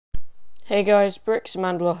Hey guys, Bricks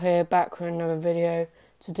Mandela here, back with another video.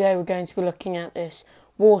 Today we're going to be looking at this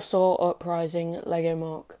Warsaw Uprising Lego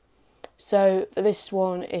mark. So for this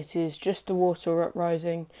one, it is just the Warsaw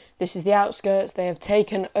Uprising. This is the outskirts. They have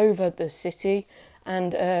taken over the city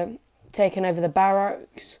and taken over the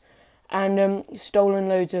barracks and stolen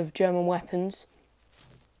loads of German weapons.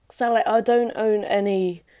 So I don't own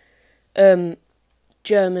any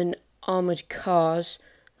German armoured cars,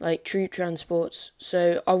 like troop transports,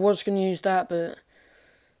 so I was going to use that, but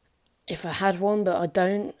if I had one, but I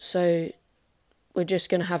don't, so we're just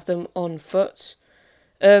going to have them on foot.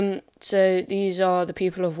 So these are the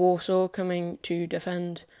people of Warsaw coming to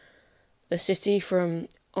defend the city from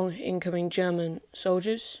incoming German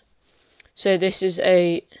soldiers. So this is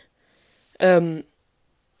a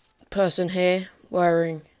person here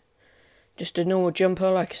wearing just a normal jumper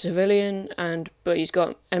like a civilian, but he's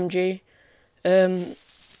got MG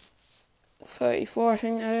 34, I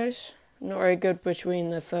think that is. Not very good between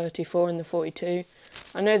the 34 and the 42.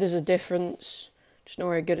 I know there's a difference, just not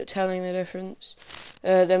very good at telling the difference.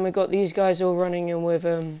 Then we've got these guys all running in with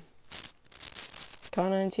Kar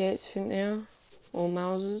 98s, I think they are, or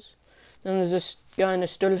Mausers. Then there's this guy in a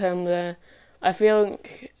Stuhlhelm there. I feel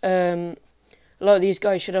like a lot of these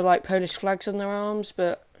guys should have like Polish flags on their arms,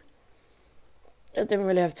 but I didn't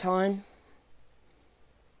really have time.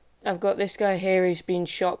 I've got this guy here, he's been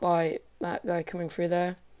shot by that guy coming through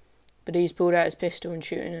there, but he's pulled out his pistol and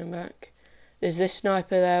shooting him back. There's this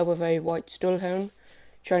sniper there with a white Stuhlhelm,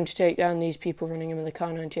 trying to take down these people running in with a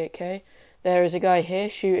Kar 98K. There is a guy here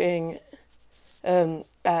shooting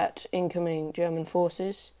at incoming German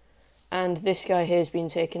forces, and this guy here has been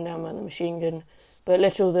taken down by the machine gun. But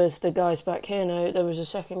little does the guys back here know, there was a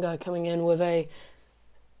second guy coming in with a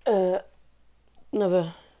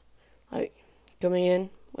coming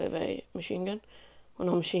in with a machine gun. Well,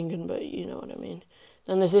 not machine gun, but you know what I mean.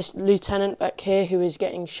 Then there's this lieutenant back here who is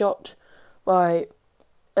getting shot by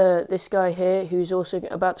this guy here, who's also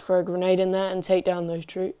about to throw a grenade in there and take down those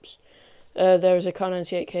troops. There is a Kar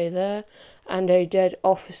 98K there, and a dead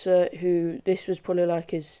officer who, this was probably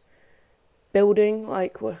like his building,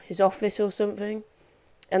 like his office or something.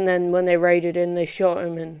 And then when they raided in, they shot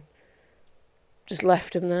him and just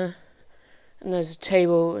left him there. And there's a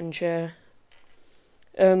table and chair.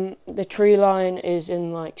 The tree line is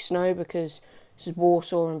in like snow because this is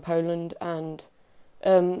Warsaw in Poland, and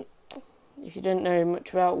if you didn't know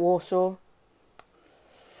much about Warsaw,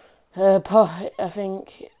 I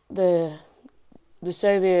think the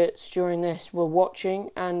Soviets during this were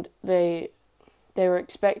watching, and they were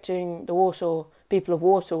expecting the people of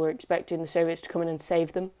Warsaw were expecting the Soviets to come in and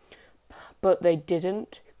save them, but they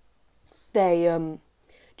didn't. They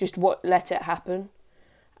just let it happen.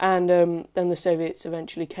 And then the Soviets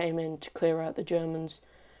eventually came in to clear out the Germans.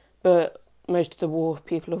 But most of the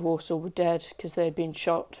people of Warsaw were dead because they had been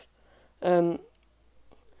shot. Then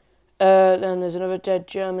there's another dead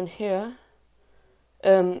German here.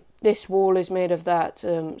 This wall is made of that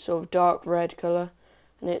sort of dark red colour.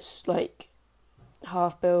 And it's like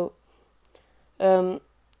half built. Some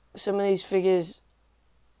of these figures,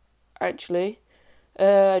 actually,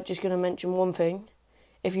 just going to mention one thing.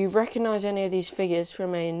 If you recognise any of these figures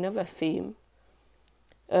from another theme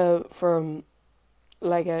from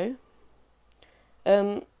Lego,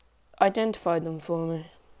 identify them for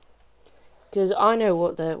me, because I know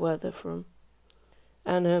where they're from.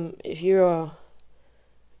 And if you're a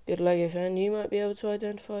good Lego fan, you might be able to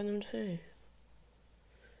identify them too.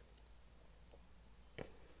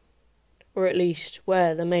 Or at least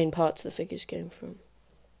where the main parts of the figures came from.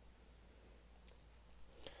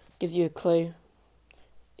 Give you a clue.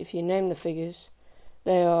 If you name the figures,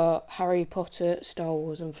 they are Harry Potter, Star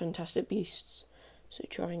Wars and Fantastic Beasts. So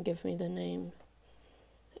try and give me the name.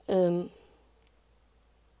 That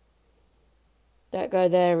guy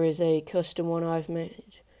there is a custom one I've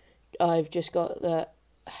made. I've just got the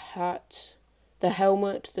hat, the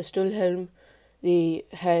helmet, the Stuhlhelm, the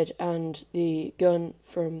head and the gun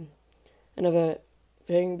from another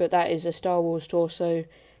thing. But that is a Star Wars torso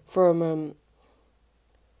from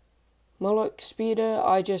Moloch Speeder.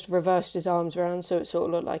 I just reversed his arms around so it sort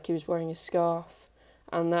of looked like he was wearing a scarf,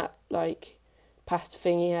 and that like path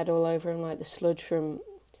thing he had all over him, like the sludge from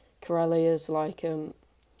Corellia's, like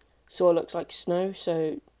sort of looks like snow,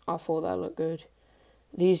 so I thought that looked good.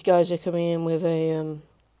 These guys are coming in with a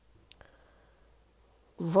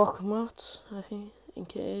Vokmot, I think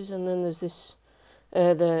it is, and then there's this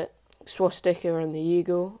the swastika and the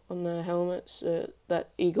eagle on their helmets, that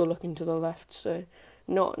eagle looking to the left, so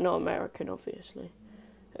not American, obviously.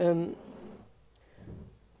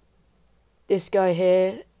 This guy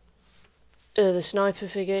here, the sniper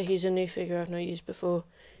figure, he's a new figure I've not used before.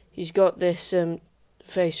 He's got this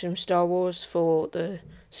face from Star Wars for the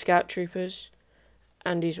scout troopers,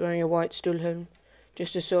 and he's wearing a white Stulham,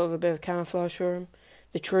 just as sort of a bit of camouflage for him.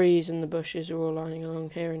 The trees and the bushes are all lining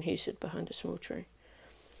along here, and he's hid behind a small tree.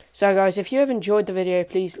 So guys, if you have enjoyed the video,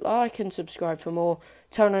 please like and subscribe for more.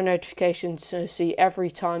 Turn on notifications to see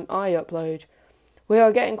every time I upload. We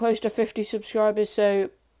are getting close to 50 subscribers, so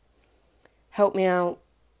help me out.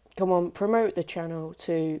 Come on, promote the channel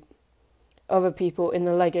to other people in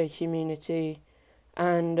the LEGO community.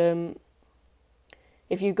 And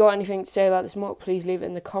if you've got anything to say about this mod, please leave it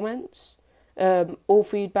in the comments. All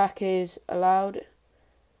feedback is allowed.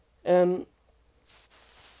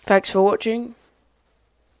 Thanks for watching.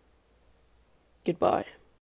 Goodbye.